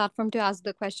giving me the platform to ask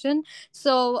the question.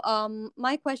 So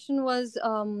my question was,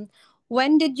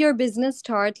 when did your business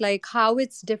start? Like how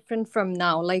it's different from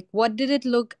now? Like what did it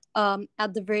look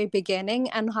at the very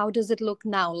beginning and how does it look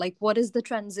now? Like what is the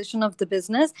transition of the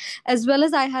business? As well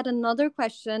as I had another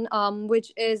question,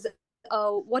 which is,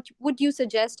 what would you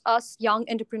suggest us young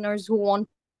entrepreneurs who want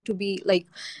to be like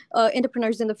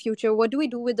entrepreneurs in the future? What do we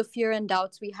do with the fear and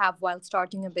doubts we have while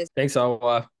starting a business? Thanks,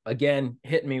 Alwa. Again,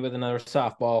 hitting me with another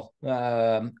softball.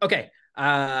 Okay.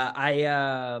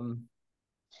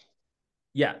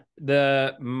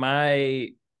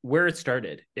 Where it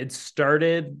started. It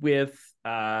started with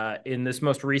in this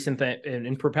most recent thing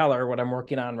in Propeller, what I'm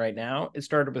working on right now. It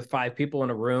started with 5 people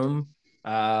in a room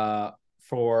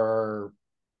for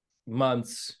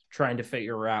months trying to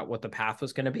figure out what the path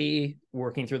was going to be,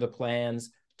 working through the plans,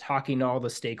 talking to all the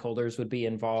stakeholders would be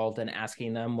involved and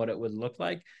asking them what it would look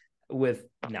like with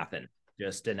nothing,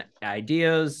 just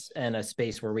ideas and a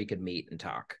space where we could meet and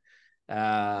talk.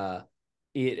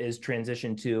 It is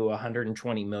transitioned to a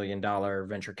 $120 million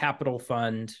venture capital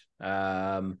fund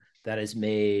that has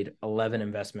made 11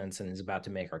 investments and is about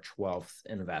to make our 12th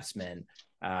investment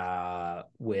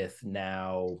with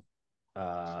now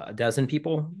a dozen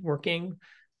people working.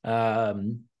 I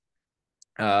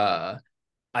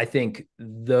think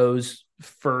those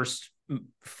first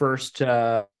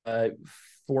 4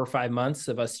 or 5 months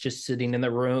of us just sitting in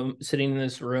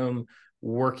this room,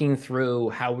 working through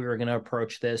how we were going to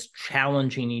approach this,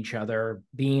 challenging each other,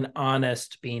 being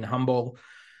honest, being humble,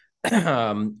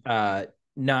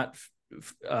 not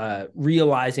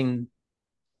realizing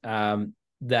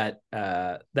that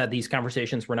these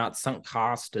conversations were not sunk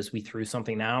cost as we threw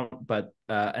something out, but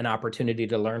an opportunity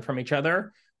to learn from each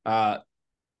other. That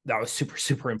was super,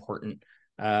 super important.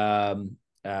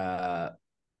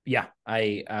 yeah,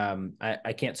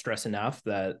 I can't stress enough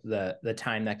the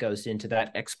time that goes into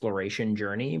that exploration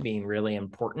journey being really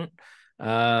important.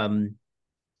 Your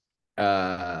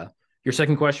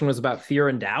second question was about fear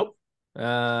and doubt,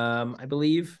 I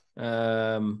believe.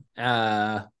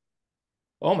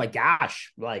 Oh my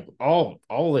gosh, like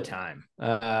all the time.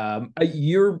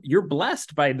 You're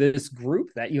blessed by this group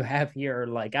that you have here.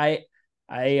 Like I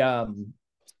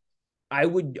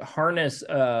would harness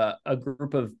a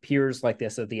group of peers like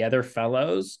this, of the other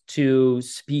fellows, to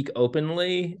speak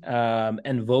openly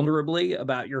and vulnerably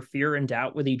about your fear and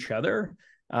doubt with each other,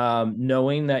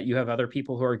 knowing that you have other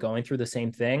people who are going through the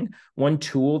same thing. One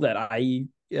tool that I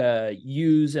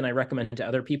use and I recommend to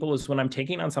other people is when I'm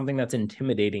taking on something that's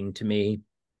intimidating to me,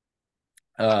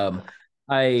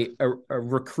 I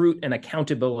recruit an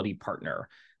accountability partner.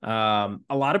 A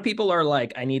lot of people are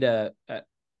like, I need a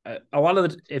lot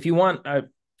of the, if you want a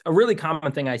really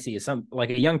common thing I see is some, like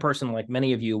a young person, like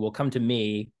many of you, will come to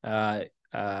me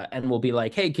and will be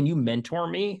like, hey, can you mentor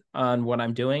me on what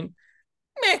I'm doing?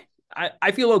 Meh,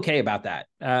 I feel okay about that.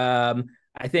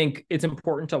 I think it's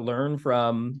important to learn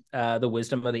from the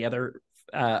wisdom of the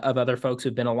other folks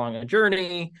who've been along a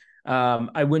journey.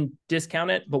 I wouldn't discount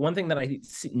it, but one thing that I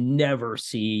never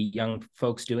see young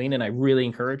folks doing, and I really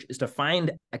encourage, is to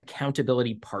find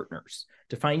accountability partners,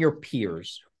 to find your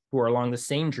peers who are along the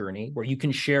same journey, where you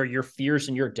can share your fears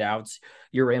and your doubts,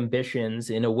 your ambitions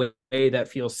in a way that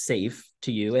feels safe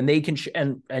to you, and they can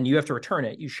and you have to return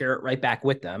it. You share it right back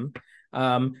with them.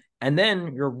 And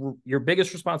then your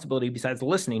biggest responsibility, besides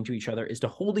listening to each other, is to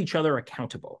hold each other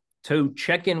accountable, to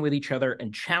check in with each other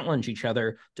and challenge each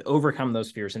other to overcome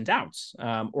those fears and doubts,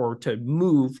 or to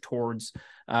move towards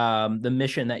the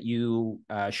mission that you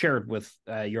shared with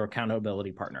your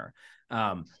accountability partner.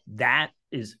 That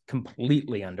is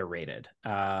completely underrated.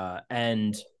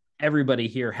 And everybody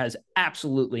here has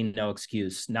absolutely no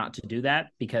excuse not to do that,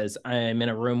 because I'm in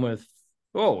a room with,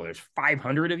 there's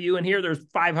 500 of you in here. There's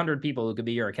 500 people who could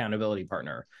be your accountability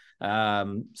partner.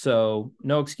 So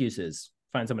no excuses.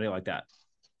 Find somebody like that.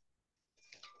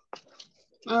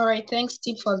 All right, thanks,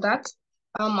 Steve, for that.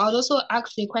 I'll also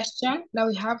ask you a question that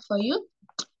we have for you.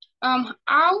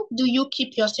 How do you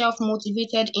keep yourself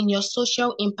motivated in your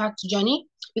social impact journey?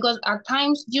 Because at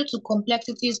times, due to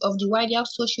complexities of the wider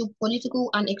social, political,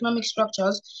 and economic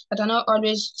structures that are not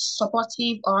always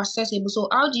supportive or accessible, so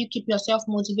how do you keep yourself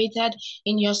motivated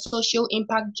in your social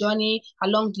impact journey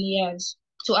along the years?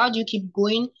 So how do you keep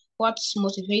going? What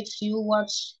motivates you?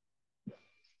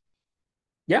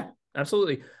 Yeah,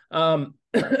 absolutely. I'm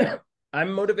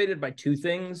motivated by two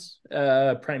things,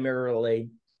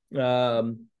 primarily.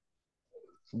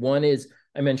 One is,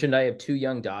 I mentioned I have two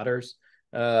young daughters,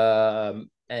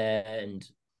 and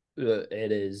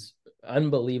it is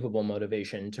unbelievable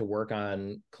motivation to work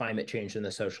on climate change and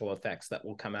the social effects that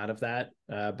will come out of that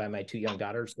by my two young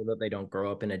daughters, so that they don't grow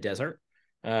up in a desert.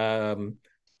 The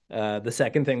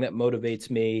second thing that motivates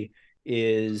me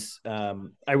is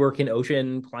I work in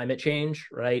ocean climate change,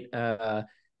 right?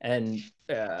 And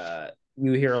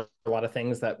you hear a lot of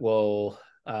things that will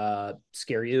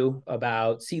scare you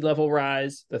about sea level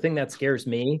rise. The thing that scares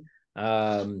me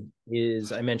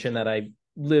is, I mentioned that I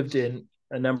lived in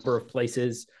a number of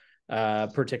places,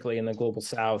 particularly in the global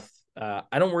south.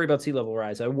 I don't worry about sea level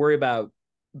rise. I worry about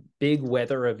big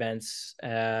weather events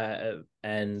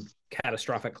and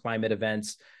catastrophic climate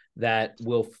events that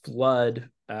will flood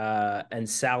and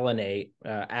salinate,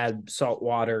 add salt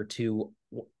water to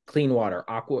clean water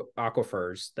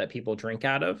aquifers that people drink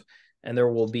out of. And there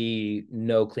will be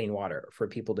no clean water for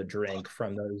people to drink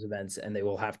from those events, and they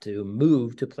will have to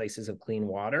move to places of clean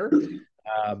water.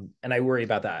 And I worry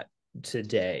about that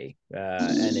today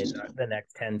and in the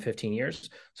next 10, 15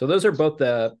 years. So those are both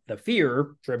the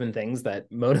fear-driven things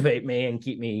that motivate me and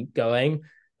keep me going.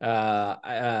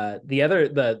 The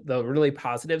really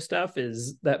positive stuff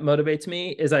is that motivates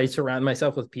me is I surround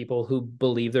myself with people who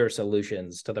believe there are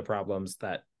solutions to the problems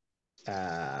that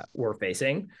we're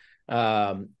facing.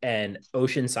 And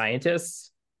ocean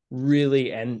scientists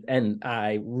really, and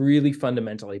I really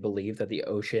fundamentally believe that the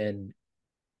ocean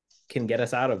can get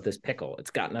us out of this pickle.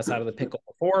 It's gotten us out of the pickle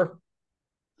before.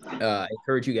 I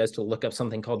encourage you guys to look up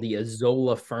something called the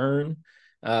Azolla fern.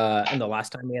 And the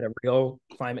last time we had a real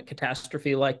climate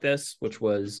catastrophe like this, which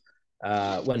was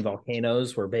when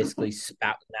volcanoes were basically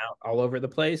spouting out all over the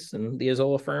place, and the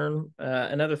Azolla fern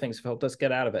and other things have helped us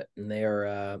get out of it. And they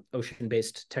are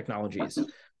ocean-based technologies.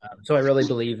 So I really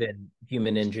believe in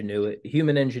human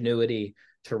ingenuity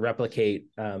to replicate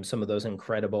some of those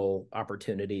incredible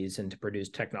opportunities and to produce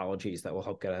technologies that will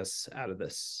help get us out of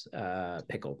this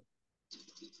pickle.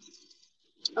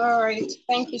 All right,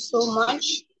 thank you so much.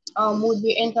 We'll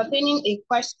be entertaining a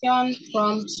question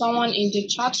from someone in the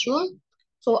chat room.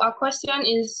 So our question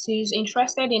is, she's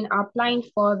interested in applying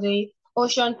for the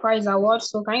Ocean Prize Award.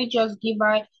 So can you just give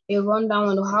her a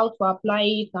rundown on how to apply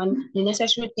it and the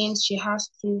necessary things she has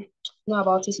to know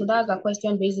about it? So that's the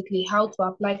question, basically, how to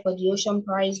apply for the Ocean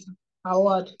Prize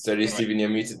Award. Sorry, Stephen, you're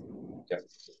muted. Yeah. Can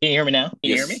you hear me now? Can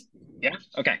you hear Yes. me? Yeah?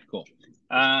 Okay, cool.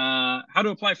 How to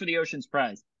apply for the Oceans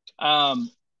Prize.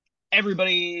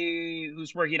 Everybody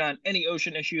who's working on any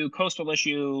ocean issue, coastal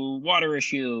issue, water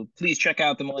issue, please check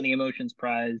out the Millennium Oceans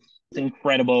Prize. It's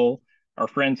incredible. Our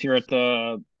friends here at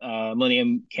the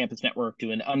Millennium Campus Network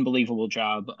do an unbelievable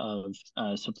job of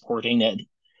supporting it.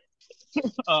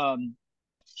 I'm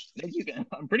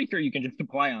pretty sure you can just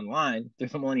apply online.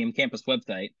 There's a Millennium Campus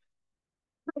website,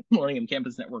 Millennium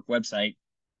Campus Network website.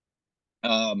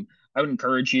 I would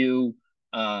encourage you.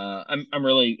 I'm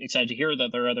really excited to hear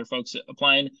that there are other folks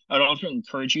applying. I would also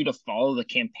encourage you to follow the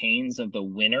campaigns of the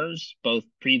winners, both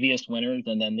previous winners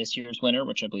and then this year's winner,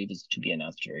 which I believe is to be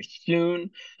announced very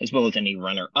soon, as well as any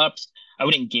runner-ups. I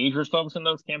would engage yourselves in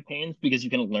those campaigns because you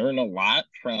can learn a lot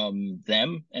from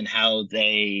them and how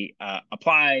they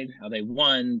applied, how they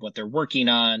won, what they're working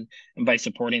on. And by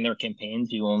supporting their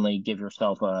campaigns, you only give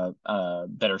yourself a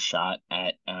better shot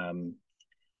at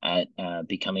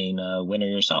becoming a winner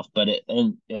yourself. But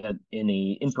in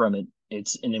the interim,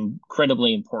 it's an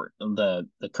incredibly important,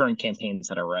 the current campaigns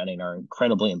that are running are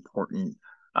incredibly important,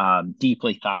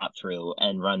 deeply thought through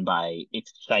and run by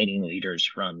exciting leaders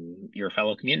from your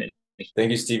fellow community.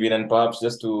 Thank you, Stephen. And perhaps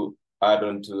just to add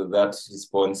on to that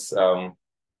response,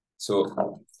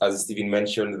 so as Stephen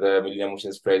mentioned, the Millennium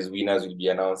Oceans Prize winners will be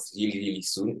announced really, really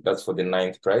soon. That's for the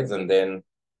 9th prize. And then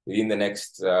within the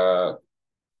next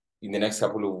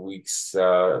couple of weeks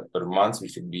or months, we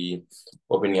should be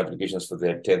opening applications for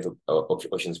the 10th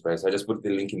Oceans Prize. I just put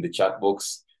the link in the chat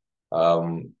box.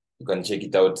 You can check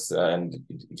it out, and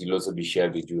it will also be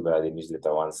shared with you via the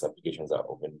newsletter once applications are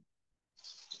open.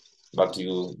 Back to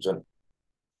you, John.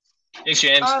 Thanks,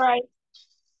 James. All right.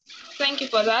 Thank you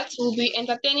for that. We'll be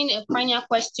entertaining a final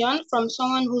question from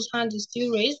someone whose hand is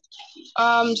still raised.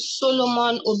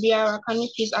 Solomon Obiara, can you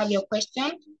please have your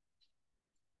question?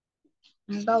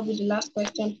 And that will be the last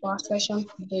question for our session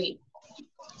today.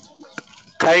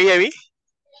 Can you hear me?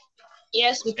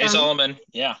 Yes, we can. Hey, Solomon.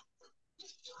 Yeah.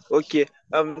 Okay.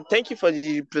 Thank you for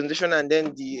the presentation and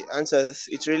then the answers.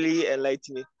 It's really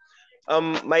enlightening.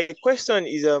 My question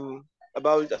is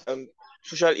about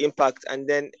social impact and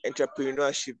then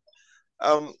entrepreneurship.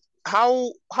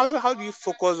 How do you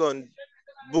focus on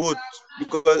both?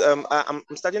 Because I'm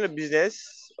starting a business,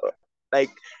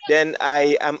 then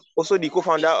I am also the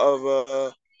co-founder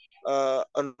of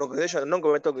an organization, a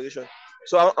non-governmental organization.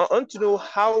 So I want to know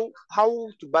how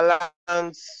to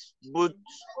balance both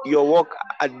your work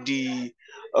at the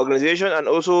organization and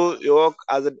also your work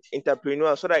as an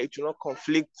entrepreneur so that it will not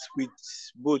conflict with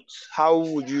both. How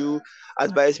would you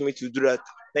advise me to do that?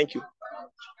 Thank you.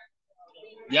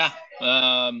 Yeah.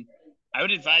 I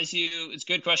would advise you, it's a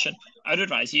good question. I would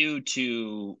advise you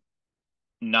to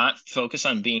not focus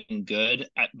on being good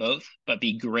at both, but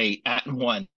be great at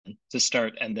one to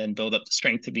start and then build up the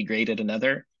strength to be great at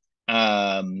another.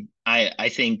 I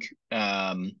think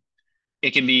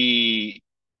it can be,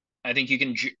 I think you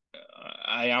can,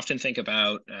 I often think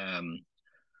about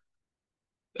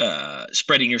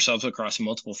spreading yourself across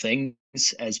multiple things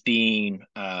as being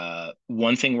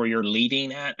one thing where you're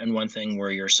leading at and one thing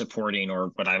where you're supporting, or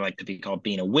what I like to be called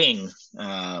being a wing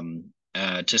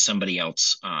to somebody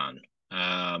else on.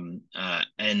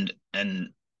 And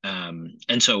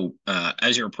so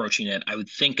as you're approaching it, I would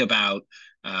think about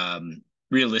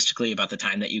realistically about the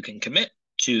time that you can commit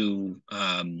to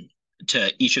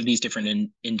each of these different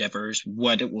endeavors,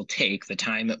 what it will take, the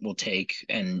time it will take,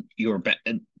 and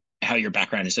how your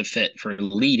background is a fit for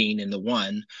leading in the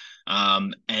one,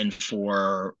 and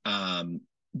for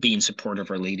being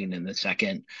supportive or leading in the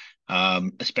second,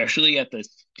 especially at the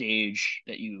stage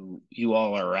that you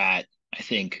all are at. I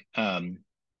think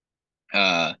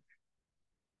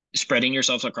spreading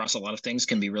yourself across a lot of things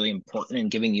can be really important in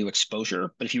giving you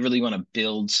exposure. But if you really want to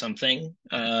build something,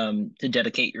 to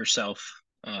dedicate yourself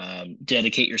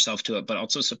to it, but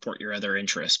also support your other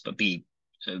interests, but be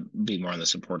more on the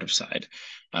supportive side.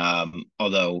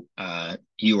 Although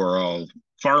you are all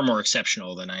far more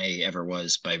exceptional than I ever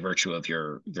was by virtue of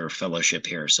your fellowship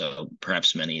here. So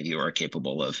perhaps many of you are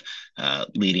capable of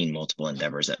leading multiple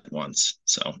endeavors at once.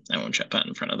 So I won't jump out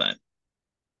in front of that.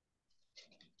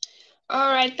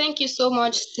 All right, thank you so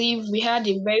much, Steve. We had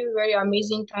a very, very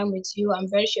amazing time with you. I'm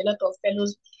very sure a lot of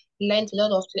fellows learned a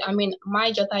lot of,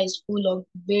 my Jota is full of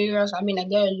various, I get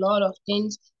a lot of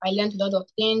things. I learned a lot of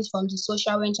things from the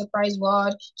social enterprise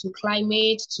world to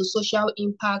climate to social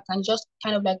impact, and just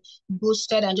kind of like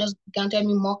boosted and just granted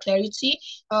me more clarity.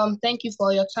 Thank you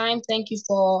for your time. Thank you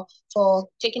for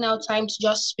taking out time to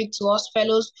just speak to us,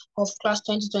 fellows of class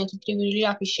 2023. We really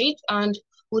appreciate, and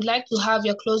would like to have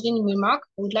your closing remark.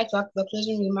 Would like to have your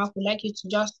closing remark. Would like you to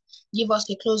just give us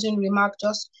a closing remark.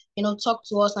 Just talk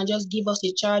to us and just give us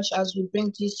a charge as we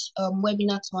bring this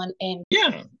webinar to an end.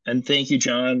 Yeah, and thank you,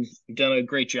 John. You've done a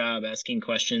great job asking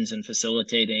questions and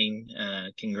facilitating.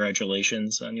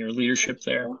 Congratulations on your leadership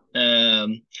there.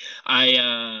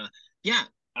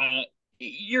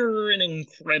 You're an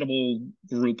incredible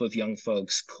group of young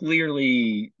folks,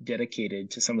 clearly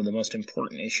dedicated to some of the most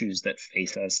important issues that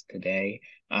face us today.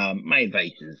 My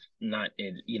advice is not,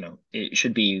 it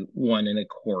should be one in a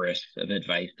chorus of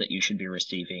advice that you should be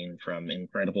receiving from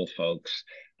incredible folks,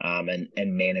 and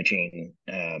managing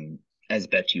as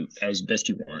best you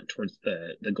want towards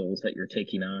the goals that you're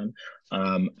taking on.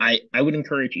 I would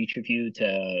encourage each of you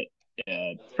to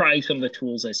try some of the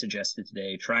tools I suggested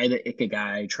today. Try the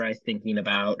Ikigai. Try thinking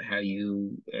about how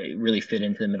you really fit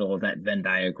into the middle of that Venn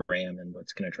diagram and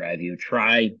what's going to drive you.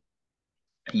 Try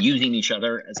using each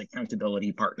other as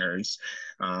accountability partners.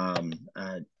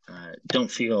 Don't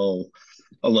feel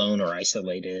alone or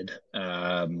isolated,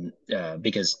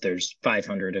 because there's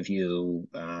 500 of you.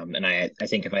 And I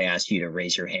think if I asked you to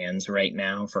raise your hands right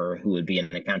now for who would be an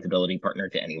accountability partner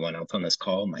to anyone else on this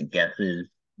call, my guess is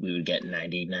we would get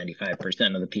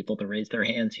 95% of the people to raise their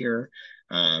hands here,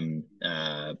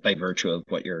 by virtue of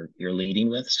what you're leading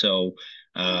with. So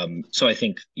I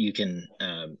think you can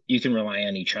rely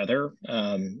on each other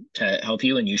to help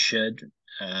you, and you should.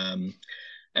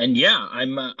 And yeah,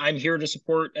 I'm here to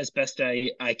support as best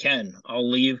I can. I'll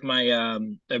leave my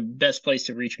the best place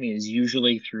to reach me is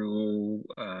usually through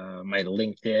my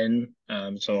LinkedIn.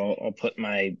 So I'll put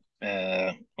my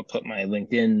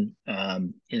LinkedIn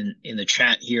in the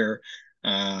chat here,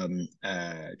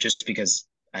 just because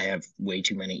I have way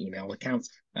too many email accounts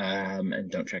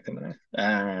and don't check them enough.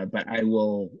 But I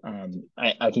will.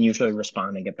 I can usually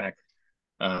respond and get back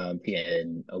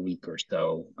in a week or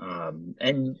so.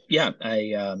 And yeah,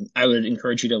 I would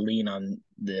encourage you to lean on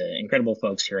the incredible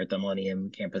folks here at the Millennium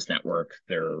Campus Network.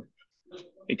 They're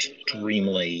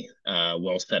extremely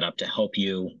well set up to help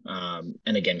you.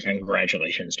 And again,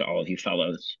 congratulations to all of you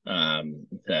fellows.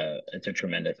 It's a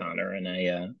tremendous honor, and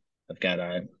I've got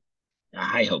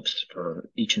high hopes for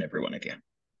each and every one of you.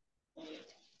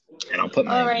 And I'll put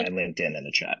my LinkedIn in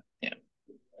the chat. Yeah.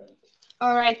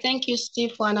 All right, thank you,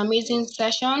 Steve, for an amazing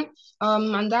session.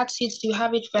 And that's it. You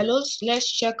have it, fellows. Let's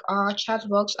check our chat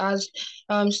box, as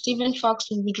Stephen Fox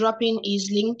will be dropping his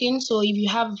LinkedIn. So if you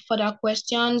have further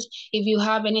questions, if you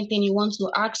have anything you want to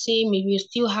ask him, if you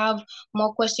still have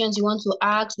more questions you want to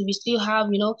ask, if you still have,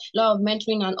 a lot of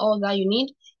mentoring and all that you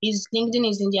need, his LinkedIn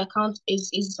is in the account, is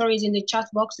in the chat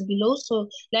box below. So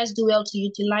let's do well to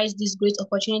utilize this great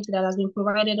opportunity that has been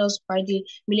provided us by the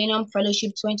Millennium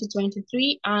Fellowship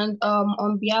 2023. And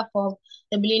on behalf of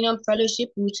the Millennium Fellowship,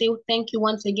 we say thank you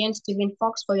once again, Stephen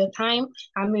Fox, for your time.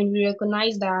 We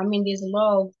recognize that, there's a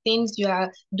lot of things you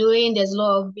are doing, there's a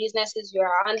lot of businesses you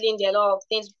are handling, there are a lot of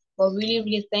things, but really,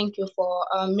 really thank you for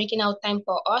making out time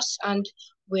for us. And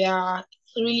we are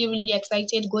really, really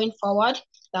excited going forward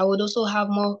that would also have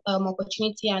more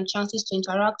opportunity and chances to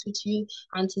interact with you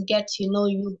and to get to know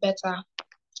you better.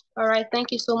 All right,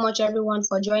 thank you so much, everyone,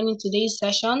 for joining today's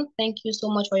session. Thank you so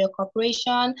much for your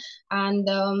cooperation, and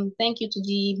thank you to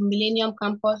the Millennium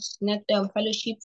Campus Fellowship